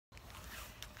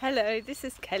Hello, this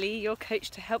is Kelly, your coach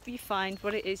to help you find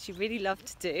what it is you really love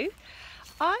to do.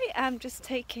 I am just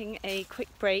taking a quick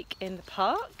break in the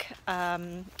park,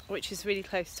 which is really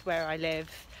close to where I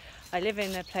live. I live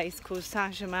in a place called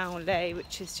Saint-Germain-en-Laye,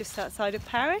 which is just outside of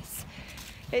Paris.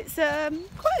 It's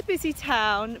quite a busy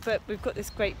town, but we've got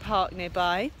this great park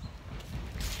nearby.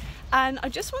 And I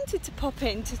just wanted to pop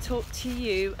in to talk to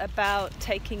you about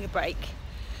taking a break.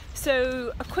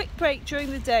 So a quick break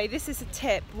during the day, this is a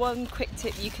tip, one quick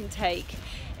tip you can take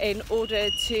in order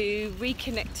to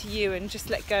reconnect to you and just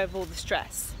let go of all the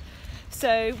stress.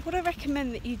 So what I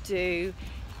recommend that you do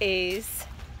is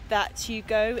that you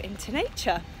go into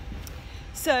nature.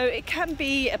 So it can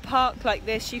be a park like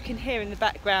this, you can hear in the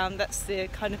background, that's the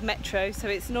kind of metro, so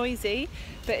it's noisy,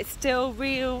 but it's still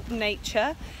real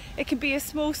nature. It can be a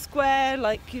small square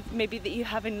like maybe that you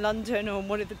have in London or in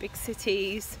one of the big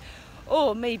cities,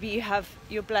 or maybe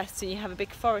you're blessed and you have a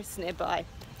big forest nearby.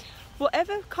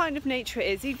 Whatever kind of nature it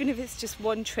is, even if it's just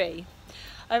one tree,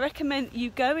 I recommend you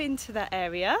go into that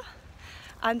area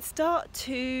and start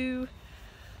to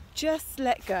just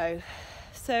let go.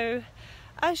 So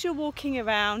as you're walking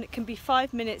around, it can be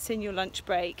 5 minutes in your lunch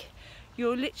break,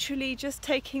 you're literally just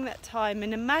taking that time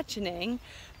and imagining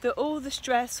that all the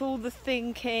stress, all the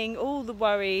thinking, all the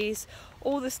worries,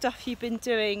 all the stuff you've been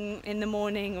doing in the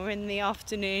morning or in the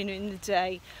afternoon or in the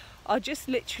day are just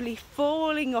literally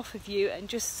falling off of you and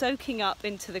just soaking up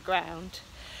into the ground.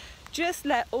 Just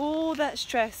let all that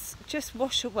stress just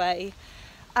wash away,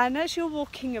 and as you're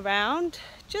walking around,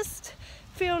 just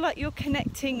feel like you're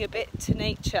connecting a bit to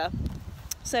nature.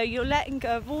 So you're letting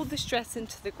go of all the stress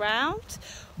into the ground,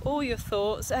 all your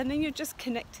thoughts, and then you're just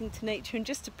connecting to nature and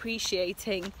just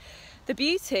appreciating the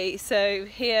beauty. So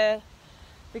here,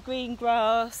 the green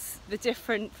grass, the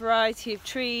different variety of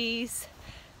trees.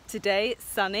 Today it's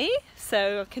sunny,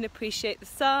 so I can appreciate the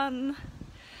sun.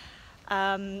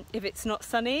 If it's not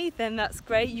sunny, then that's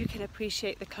great, you can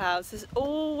appreciate the clouds. There's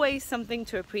always something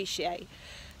to appreciate.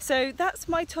 So that's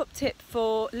my top tip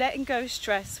for letting go of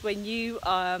stress when you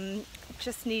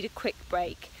just need a quick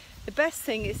break. The best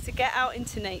thing is to get out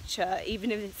into nature,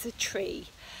 even if it's a tree,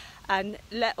 and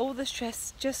let all the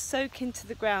stress just soak into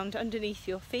the ground underneath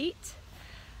your feet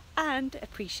and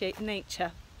appreciate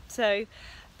nature. So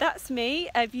that's me.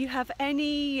 If you have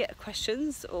any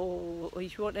questions or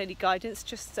if you want any guidance,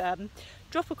 just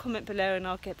drop a comment below and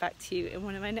I'll get back to you in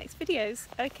one of my next videos.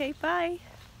 Okay, bye.